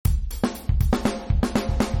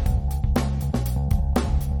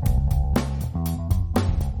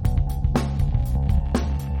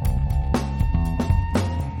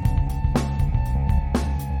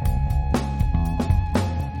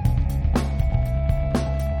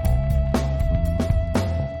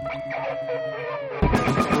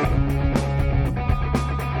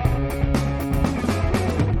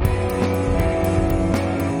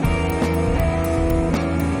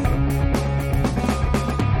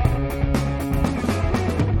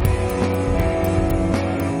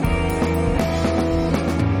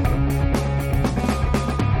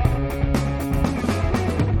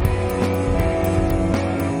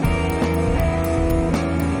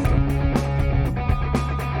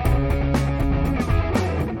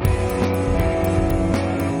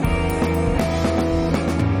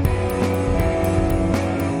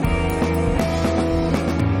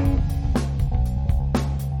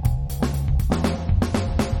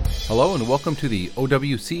Hello and welcome to the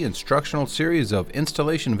OWC instructional series of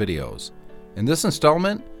installation videos. In this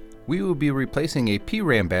installment, we will be replacing a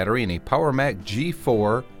PRAM battery in a PowerMac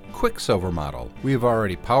G4 Quicksilver model. We have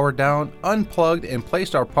already powered down, unplugged, and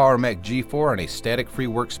placed our PowerMac G4 on a static-free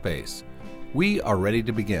workspace. We are ready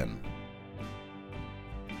to begin.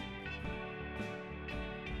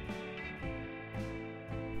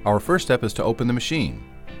 Our first step is to open the machine.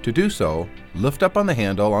 To do so, lift up on the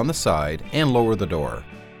handle on the side and lower the door.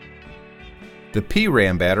 The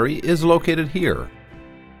PRAM battery is located here.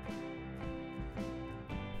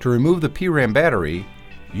 To remove the PRAM battery,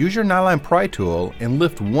 use your nylon pry tool and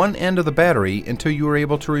lift one end of the battery until you are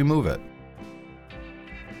able to remove it.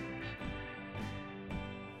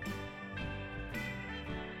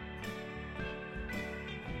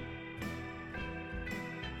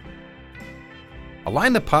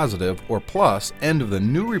 Align the positive or plus end of the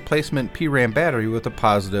new replacement PRAM battery with the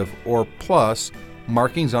positive or plus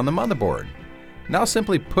markings on the motherboard. Now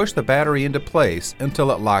simply push the battery into place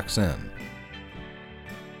until it locks in.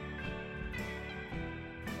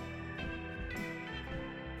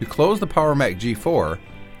 To close the PowerMac G4,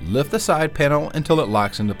 lift the side panel until it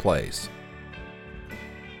locks into place.